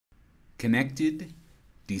Connected,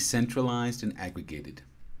 Decentralized, and Aggregated,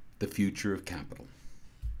 the Future of Capital.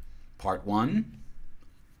 Part 1,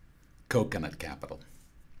 Coconut Capital.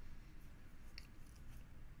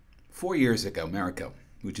 4 years ago, Marico,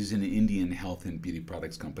 which is an Indian health and beauty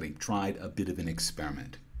products company, tried a bit of an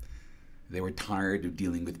experiment. They were tired of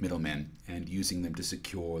dealing with middlemen and using them to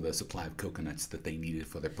secure the supply of coconuts that they needed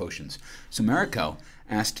for their potions. So Marico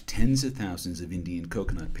asked tens of thousands of Indian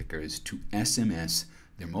coconut pickers to SMS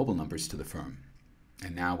their mobile numbers to the firm.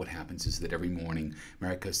 And now what happens is that every morning,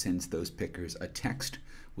 Marico sends those pickers a text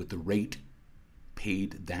with the rate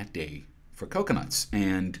paid that day for coconuts.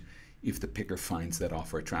 And if the picker finds that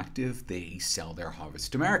offer attractive, they sell their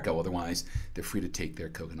harvest to Marico. Otherwise, they're free to take their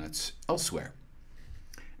coconuts elsewhere.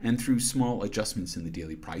 And through small adjustments in the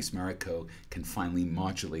daily price, Marico can finally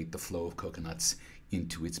modulate the flow of coconuts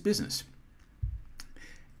into its business.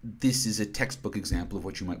 This is a textbook example of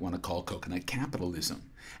what you might want to call coconut capitalism.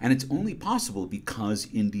 And it's only possible because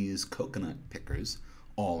India's coconut pickers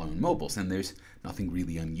all own mobiles. And there's nothing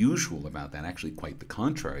really unusual about that, actually quite the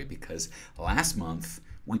contrary, because last month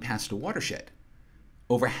we passed a watershed.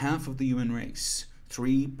 Over half of the human race,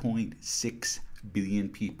 3.6 billion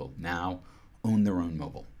people, now own their own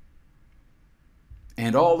mobile.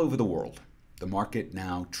 And all over the world, the market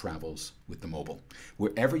now travels with the mobile.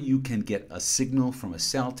 Wherever you can get a signal from a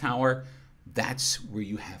cell tower, that's where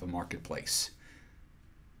you have a marketplace.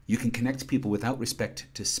 You can connect people without respect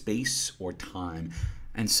to space or time.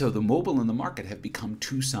 And so the mobile and the market have become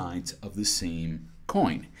two sides of the same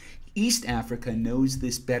coin. East Africa knows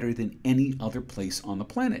this better than any other place on the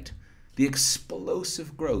planet. The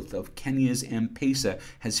explosive growth of Kenya's M-Pesa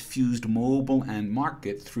has fused mobile and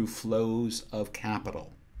market through flows of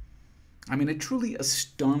capital. I mean, a truly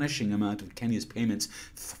astonishing amount of Kenya's payments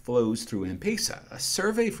flows through M-Pesa. A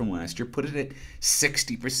survey from last year put it at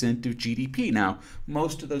 60% of GDP. Now,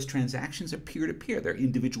 most of those transactions are peer-to-peer. They're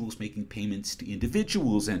individuals making payments to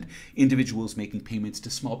individuals, and individuals making payments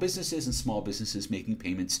to small businesses, and small businesses making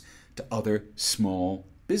payments to other small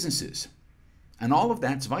businesses. And all of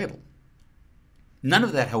that's vital. None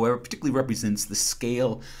of that, however, particularly represents the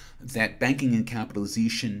scale that banking and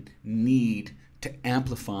capitalization need to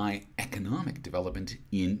amplify economic development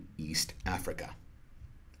in East Africa.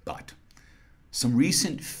 But some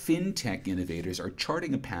recent fintech innovators are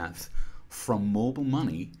charting a path from mobile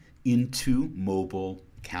money into mobile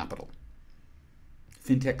capital.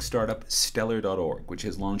 Fintech startup Stellar.org, which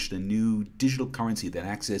has launched a new digital currency that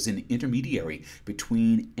acts as an intermediary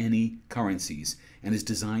between any currencies and is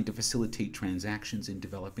designed to facilitate transactions in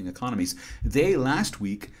developing economies. They last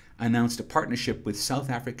week announced a partnership with South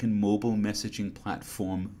African mobile messaging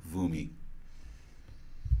platform Vumi.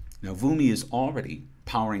 Now, Vumi is already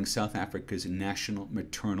powering South Africa's national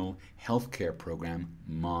maternal health care program,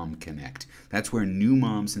 Mom Connect. That's where new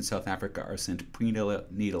moms in South Africa are sent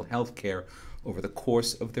prenatal health care over the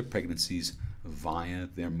course of their pregnancies via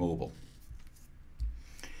their mobile.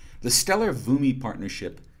 The Stellar-Vumi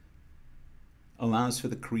partnership allows for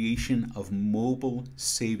the creation of mobile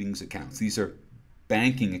savings accounts. These are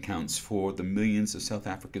banking accounts for the millions of South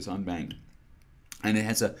Africans unbanked. And it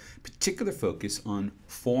has a particular focus on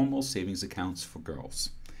formal savings accounts for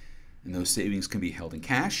girls. And those savings can be held in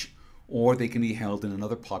cash, or they can be held in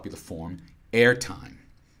another popular form, airtime.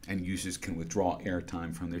 And users can withdraw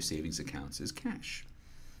airtime from their savings accounts as cash.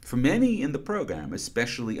 For many in the program,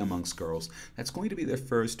 especially amongst girls, that's going to be their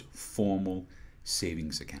first formal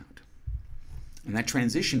savings account. And that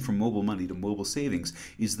transition from mobile money to mobile savings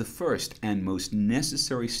is the first and most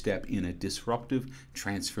necessary step in a disruptive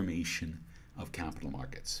transformation of capital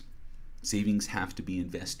markets. Savings have to be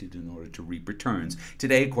invested in order to reap returns.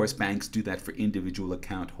 Today, of course, banks do that for individual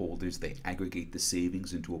account holders. They aggregate the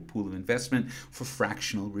savings into a pool of investment for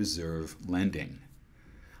fractional reserve lending.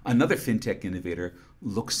 Another fintech innovator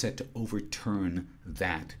looks set to overturn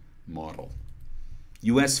that model.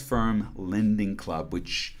 U.S. firm Lending Club,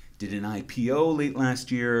 which did an IPO late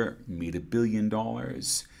last year, made $1 billion.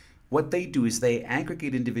 What they do is they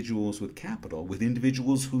aggregate individuals with capital with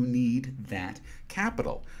individuals who need that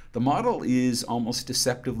capital. The model is almost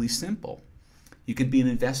deceptively simple. You can be an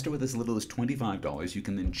investor with as little as $25. You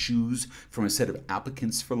can then choose from a set of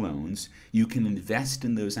applicants for loans. You can invest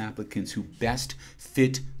in those applicants who best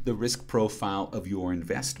fit the risk profile of your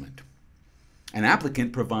investment. An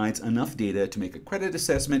applicant provides enough data to make a credit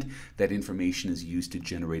assessment. That information is used to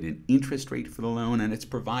generate an interest rate for the loan, and it's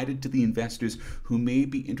provided to the investors who may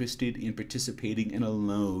be interested in participating in a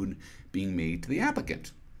loan being made to the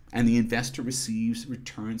applicant. And the investor receives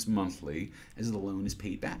returns monthly as the loan is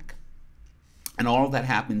paid back. And all of that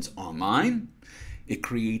happens online. It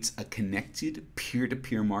creates a connected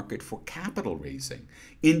peer-to-peer market for capital raising,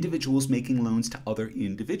 individuals making loans to other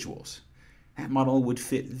individuals. That model would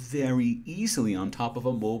fit very easily on top of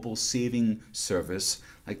a mobile saving service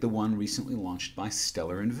like the one recently launched by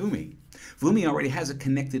Stellar and Vumi. Vumi already has a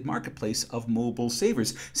connected marketplace of mobile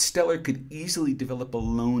savers. Stellar could easily develop a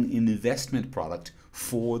loan investment product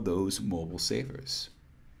for those mobile savers.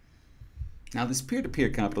 Now, this peer-to-peer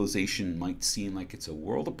capitalization might seem like it's a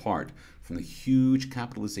world apart from the huge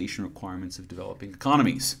capitalization requirements of developing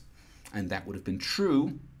economies, and that would have been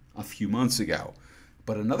true a few months ago.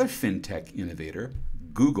 But another fintech innovator,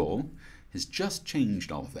 Google, has just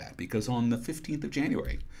changed all of that, because on the 15th of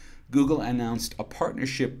January, Google announced a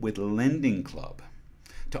partnership with Lending Club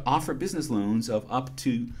to offer business loans of up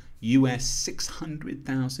to US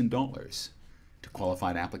 $600,000 to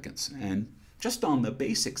qualified applicants. And just on the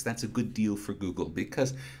basics, that's a good deal for Google,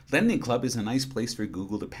 because Lending Club is a nice place for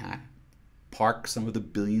Google to park some of the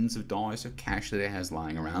billions of dollars of cash that it has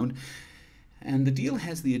lying around. And the deal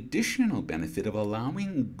has the additional benefit of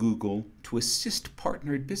allowing Google to assist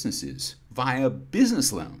partnered businesses via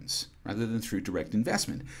business loans rather than through direct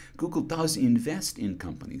investment. Google does invest in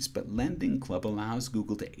companies, but Lending Club allows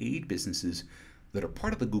Google to aid businesses that are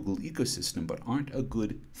part of the Google ecosystem but aren't a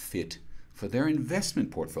good fit for their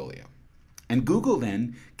investment portfolio. And Google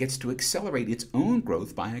then gets to accelerate its own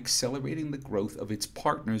growth by accelerating the growth of its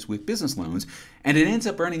partners with business loans, and it ends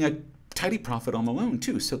up earning a tidy profit on the loan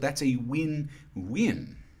too. So that's a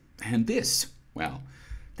win-win. And this, well,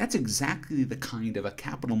 that's exactly the kind of a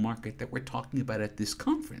capital market that we're talking about at this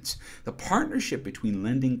conference. The partnership between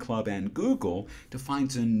Lending Club and Google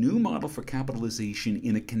defines a new model for capitalization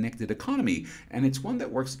in a connected economy, and it's one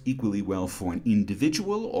that works equally well for an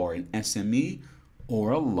individual or an SME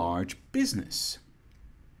or a large business.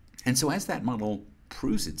 And so as that model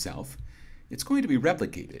proves itself, it's going to be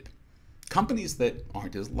replicated. Companies that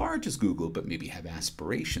aren't as large as Google but maybe have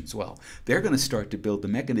aspirations, well, they're going to start to build the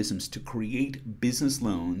mechanisms to create business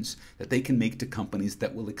loans that they can make to companies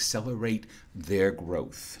that will accelerate their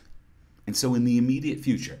growth. And so in the immediate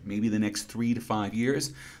future, maybe the next 3 to 5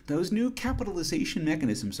 years, those new capitalization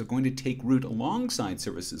mechanisms are going to take root alongside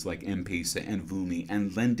services like M-Pesa and Vumi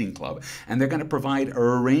and Lending Club. And they're going to provide a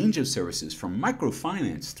range of services from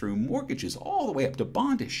microfinance through mortgages all the way up to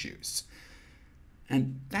bond issues.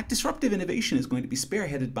 And that disruptive innovation is going to be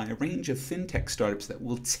spearheaded by a range of fintech startups that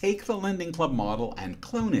will take the Lending Club model and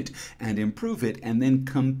clone it and improve it and then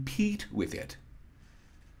compete with it.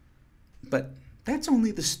 But that's only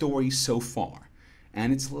the story so far,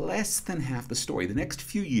 and it's less than half the story. The next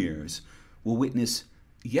few years will witness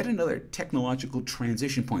yet another technological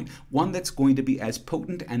transition point, one that's going to be as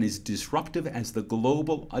potent and as disruptive as the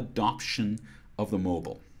global adoption of the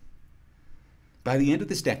mobile. By the end of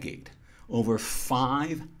this decade, over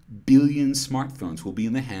 5 billion smartphones will be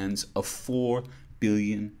in the hands of 4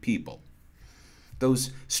 billion people.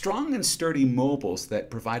 Those strong and sturdy mobiles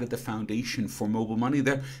that provided the foundation for mobile money,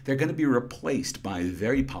 they're going to be replaced by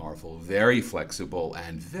very powerful, very flexible,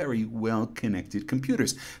 and very well-connected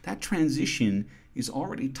computers. That transition is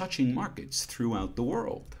already touching markets throughout the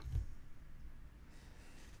world.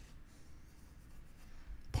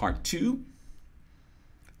 Part 2,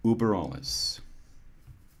 Uber Alles.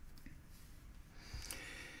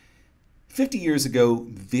 50 years ago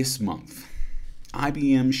this month,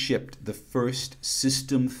 IBM shipped the first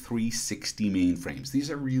System 360 mainframes.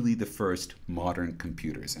 These are really the first modern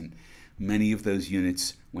computers, and many of those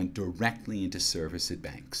units went directly into service at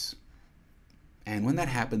banks. And when that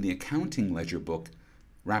happened, the accounting ledger book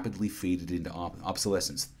rapidly faded into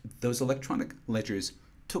obsolescence. Those electronic ledgers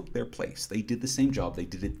took their place. They did the same job. They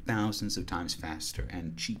did it thousands of times faster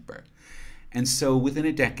and cheaper. And so within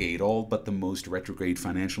a decade, all but the most retrograde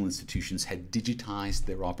financial institutions had digitized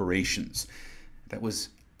their operations. That was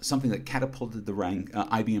something that catapulted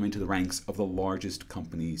IBM into the ranks of the largest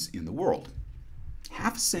companies in the world.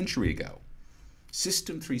 Half a century ago,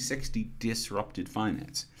 System 360 disrupted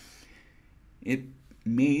finance. It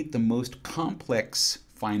made the most complex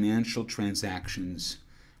financial transactions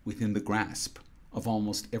within the grasp of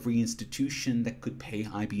almost every institution that could pay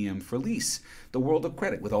IBM for lease. The world of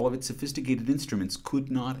credit, with all of its sophisticated instruments,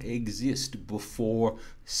 could not exist before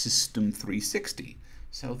System 360.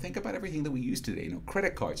 So think about everything that we use today. No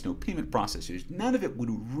credit cards, no payment processors. None of it would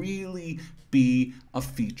really be a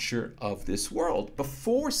feature of this world.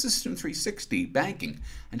 Before System 360, banking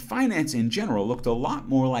and finance in general looked a lot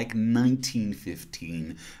more like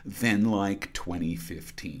 1915 than like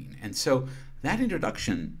 2015. And so that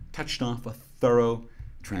introduction touched off a thorough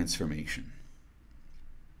transformation.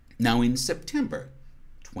 Now in September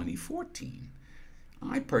 2014,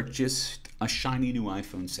 I purchased a shiny new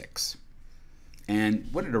iPhone 6. And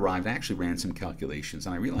when it arrived, I actually ran some calculations,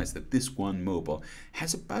 and I realized that this one mobile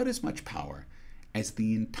has about as much power as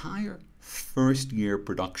the entire first-year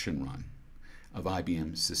production run of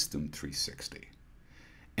IBM's System 360.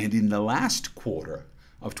 And in the last quarter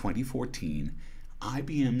of 2014,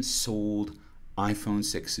 IBM sold iPhone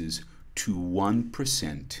 6s to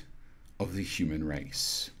 1% of the human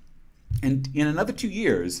race. And in another 2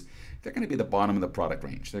 years, they're going to be at the bottom of the product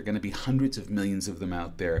range. There are going to be hundreds of millions of them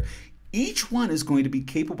out there. Each one is going to be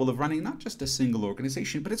capable of running not just a single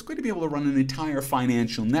organization, but it's going to be able to run an entire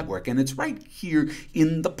financial network. And it's right here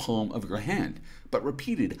in the palm of your hand, but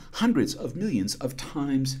repeated hundreds of millions of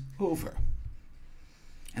times over.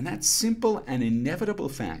 And that simple and inevitable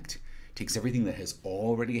fact takes everything that has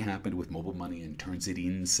already happened with mobile money and turns it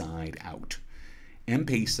inside out.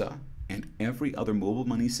 M-Pesa and every other mobile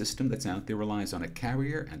money system that's out there relies on a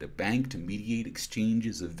carrier and a bank to mediate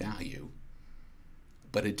exchanges of value.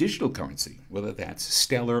 But a digital currency, whether that's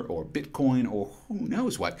Stellar or Bitcoin or who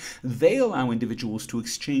knows what, they allow individuals to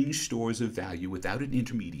exchange stores of value without an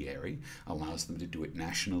intermediary, allows them to do it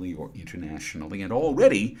nationally or internationally, and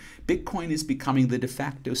already Bitcoin is becoming the de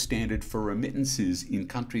facto standard for remittances in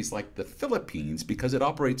countries like the Philippines because it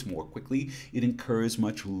operates more quickly, it incurs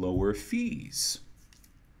much lower fees.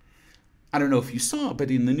 I don't know if you saw, but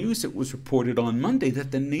in the news it was reported on Monday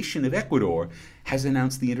that the nation of Ecuador has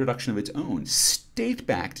announced the introduction of its own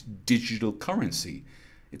state-backed digital currency.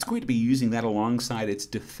 It's going to be using that alongside its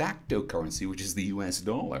de facto currency, which is the US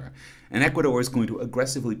dollar. And Ecuador is going to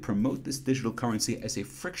aggressively promote this digital currency as a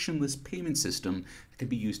frictionless payment system that can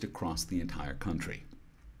be used across the entire country.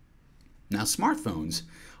 Now, smartphones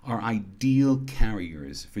are ideal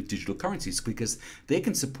carriers for digital currencies because they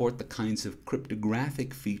can support the kinds of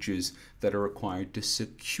cryptographic features that are required to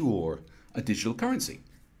secure a digital currency.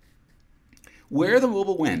 Where the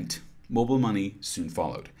mobile went, mobile money soon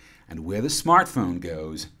followed. And where the smartphone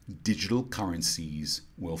goes, digital currencies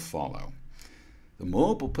will follow. The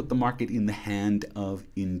mobile put the market in the hand of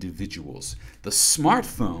individuals. The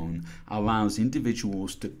smartphone allows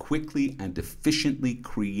individuals to quickly and efficiently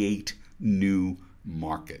create new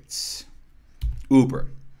markets.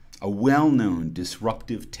 Uber, a well-known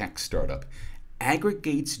disruptive tech startup,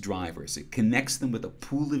 aggregates drivers. It connects them with a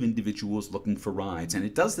pool of individuals looking for rides, and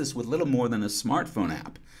it does this with little more than a smartphone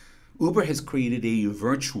app. Uber has created a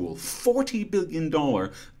virtual $40 billion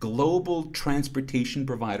global transportation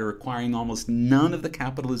provider requiring almost none of the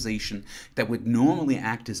capitalization that would normally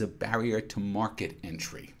act as a barrier to market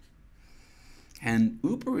entry. And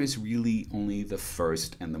Uber is really only the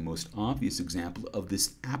first and the most obvious example of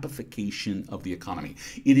this appification of the economy.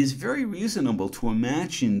 It is very reasonable to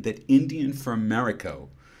imagine that Indian firm Marico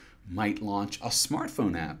might launch a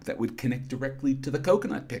smartphone app that would connect directly to the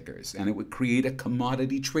coconut pickers, and it would create a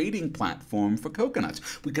commodity trading platform for coconuts.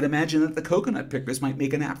 We could imagine that the coconut pickers might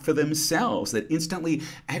make an app for themselves that instantly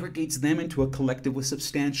aggregates them into a collective with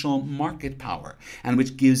substantial market power, and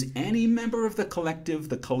which gives any member of the collective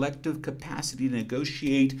capacity to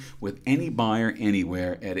negotiate with any buyer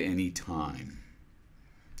anywhere at any time.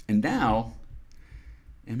 And now,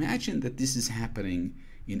 imagine that this is happening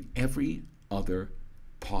in every other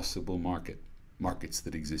possible markets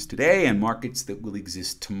that exist today and markets that will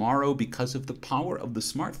exist tomorrow because of the power of the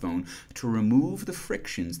smartphone to remove the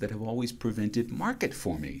frictions that have always prevented market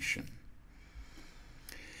formation.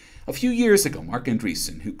 A few years ago, Marc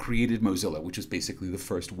Andreessen, who created Mozilla, which was basically the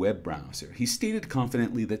first web browser, he stated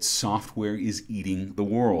confidently that software is eating the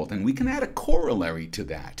world, and we can add a corollary to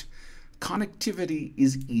that. Connectivity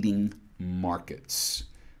is eating markets.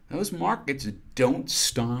 Those markets don't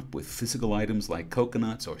stop with physical items like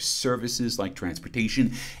coconuts or services like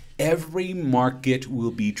transportation. Every market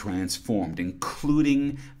will be transformed,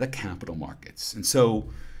 including the capital markets. And so,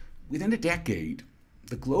 within a decade,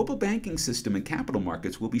 the global banking system and capital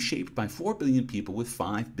markets will be shaped by 4 billion people with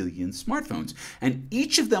 5 billion smartphones. And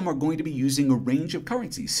each of them are going to be using a range of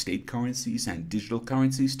currencies, state currencies and digital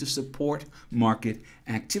currencies, to support market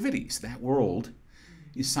activities. That world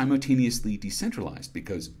is simultaneously decentralized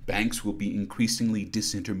because banks will be increasingly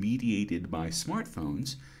disintermediated by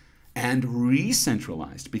smartphones, and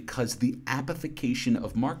re-centralized because the appification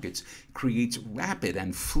of markets creates rapid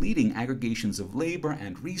and fleeting aggregations of labor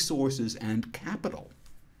and resources and capital.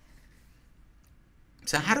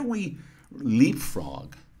 So how do we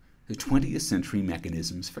leapfrog the 20th century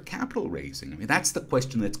mechanisms for capital raising? I mean, that's the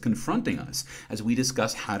question that's confronting us as we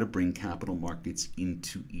discuss how to bring capital markets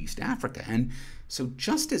into East Africa. And so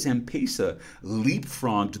just as M-Pesa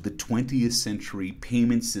leapfrogged the 20th century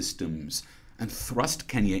payment systems and thrust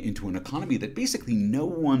Kenya into an economy that basically no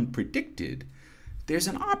one predicted, there's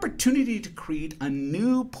an opportunity to create a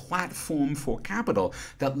new platform for capital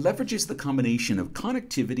that leverages the combination of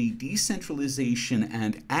connectivity, decentralization,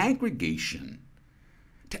 and aggregation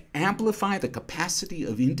to amplify the capacity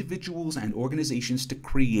of individuals and organizations to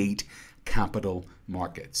create capital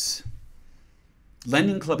markets.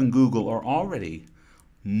 Lending Club and Google are already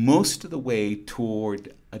most of the way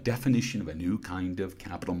toward a definition of a new kind of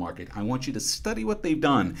capital market. I want you to study what they've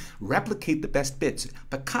done, replicate the best bits.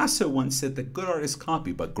 Picasso once said that good artists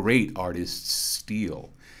copy, but great artists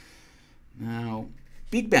steal. Now,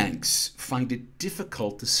 big banks find it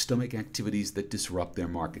difficult to stomach activities that disrupt their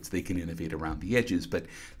markets. They can innovate around the edges, but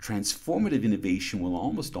transformative innovation will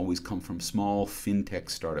almost always come from small fintech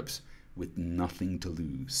startups with nothing to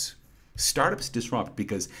lose. Startups disrupt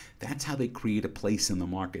because that's how they create a place in the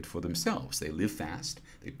market for themselves. They live fast,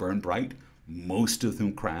 they burn bright, most of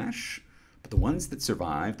them crash, but the ones that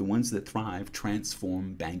survive, the ones that thrive,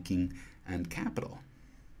 transform banking and capital.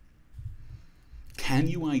 Can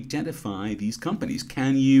you identify these companies?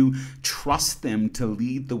 Can you trust them to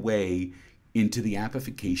lead the way into the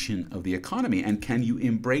amplification of the economy? And can you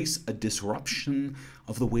embrace a disruption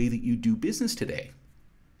of the way that you do business today?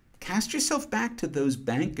 Cast yourself back to those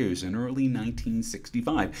bankers in early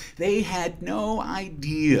 1965. They had no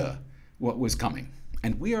idea what was coming.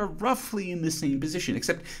 And we are roughly in the same position,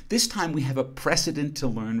 except this time we have a precedent to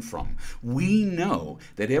learn from. We know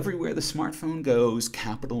that everywhere the smartphone goes,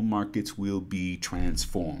 capital markets will be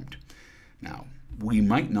transformed. Now, we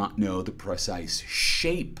might not know the precise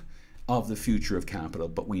shape of the future of capital,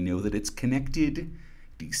 but we know that it's connected,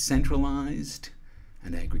 decentralized,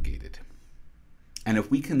 and aggregated. And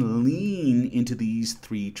if we can lean into these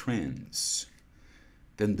three trends,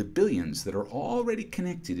 then the billions that are already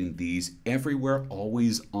connected in these everywhere,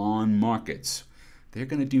 always on markets, they're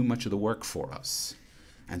going to do much of the work for us.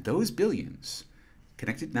 And those billions,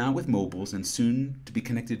 connected now with mobiles and soon to be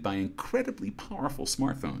connected by incredibly powerful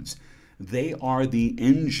smartphones, they are the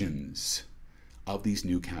engines of these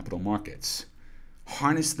new capital markets.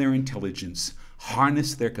 Harness their intelligence,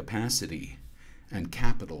 harness their capacity, and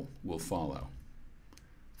capital will follow.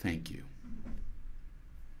 Thank you.